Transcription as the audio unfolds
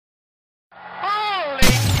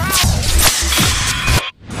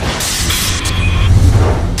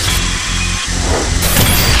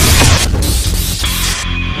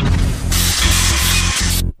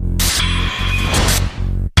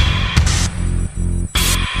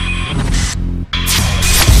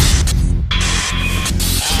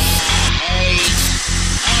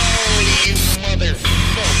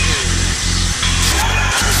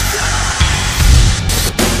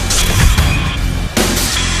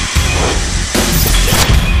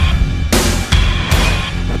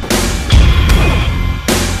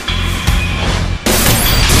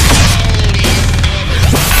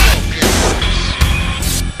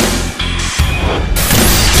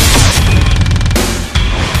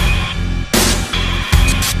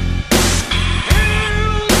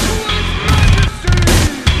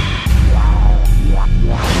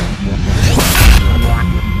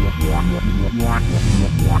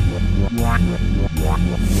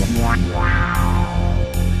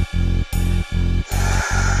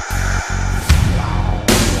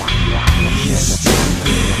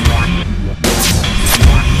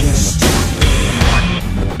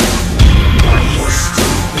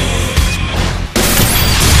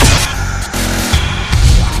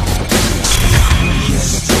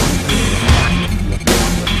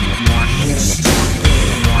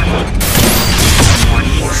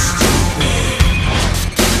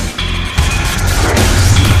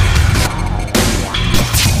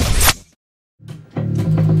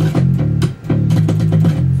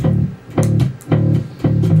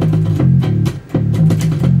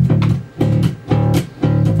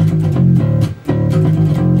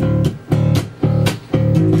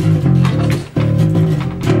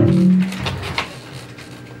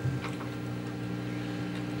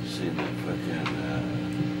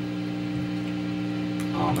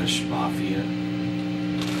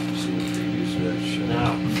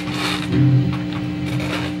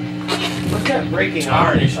that breaking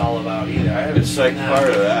harnish all about either. I haven't It's like seen part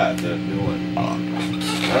of that doing. I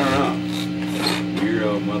don't know.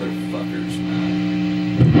 Weirdo motherfuckers,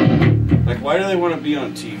 man. Like, why do they want to be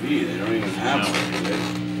on TV? They don't even have one, do they?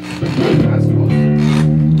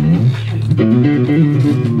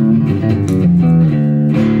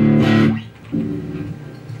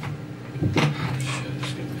 Shit, this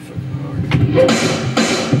is gonna be fucking hard.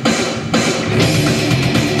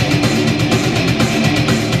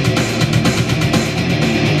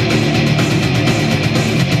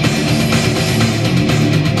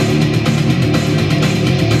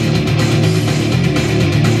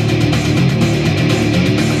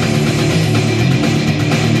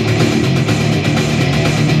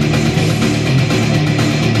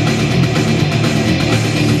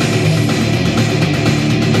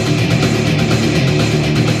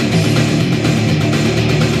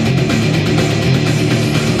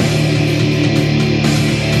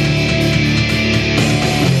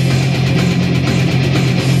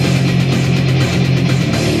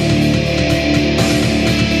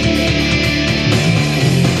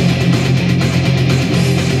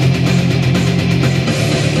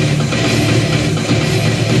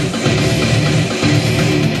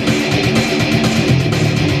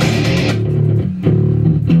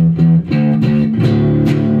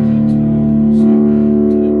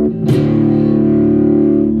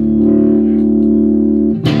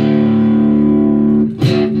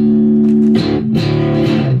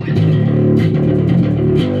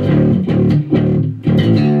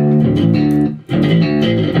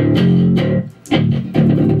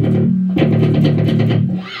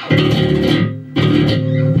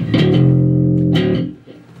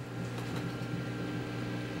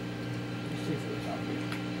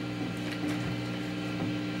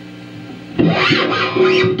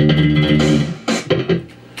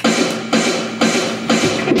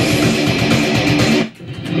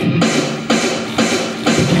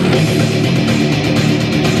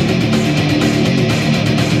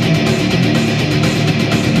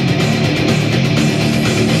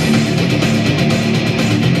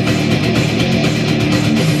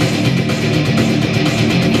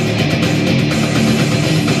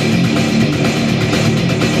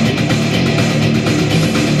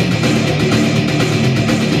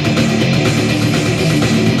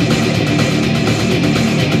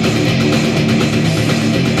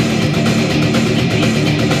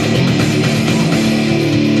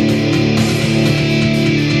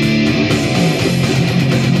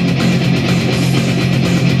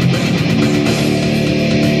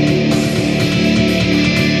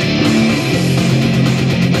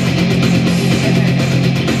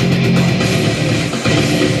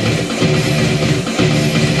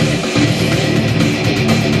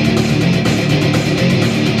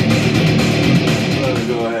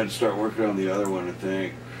 Start working on the other one, I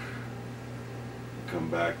think. Come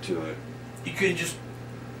back to it. You could just,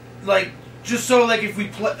 like, just so, like, if we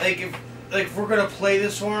play, like, if we're gonna play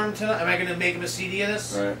this for him tonight, am I gonna make him a CD of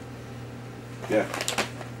this? Right. Yeah.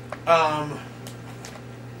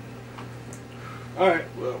 Alright,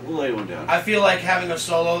 well, we'll lay one down. I feel like having a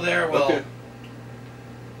solo there will okay.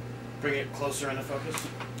 Bring it closer into focus.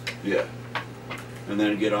 Yeah. And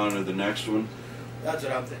then get on to the next one. That's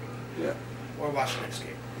what I'm thinking. Yeah. Or watch the next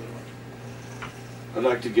game. I'd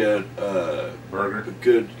like to get burger. A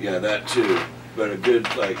good, yeah, that too, but a good,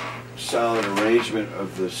 like, solid arrangement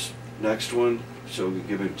of this next one, so we can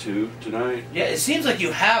give him 2 tonight. Yeah, it seems like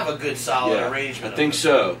you have a good solid arrangement. I think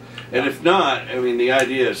so. And if not, I mean, the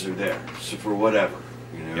ideas are there, so for whatever,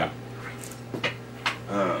 you know.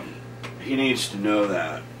 Yeah. He needs to know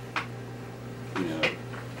that, you know,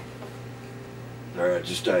 there are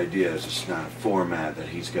just ideas. It's not a format that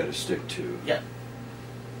he's got to stick to. Yeah.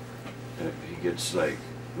 If he gets, like,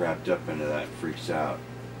 wrapped up into that and freaks out,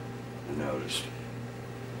 I noticed.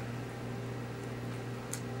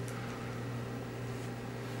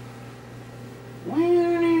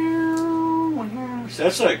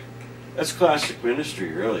 That's like, that's classic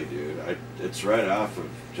Ministry, really, dude. It's right off of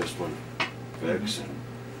Just One Fix and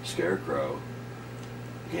Scarecrow,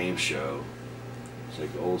 Game Show. It's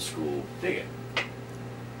like old school. Dig it.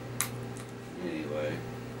 Anyway,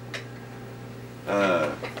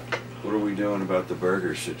 what are we doing about the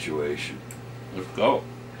burger situation? Let's go.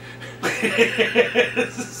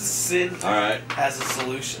 Sid has a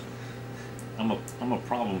solution. I'm a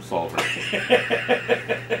problem solver.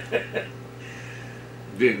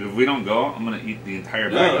 Dude, if we don't go, I'm gonna eat the entire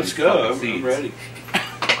bag. No, let's go. I'm ready.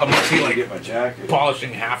 I'm gonna see like get my jacket.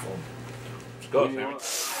 Polishing half of them. Let's go.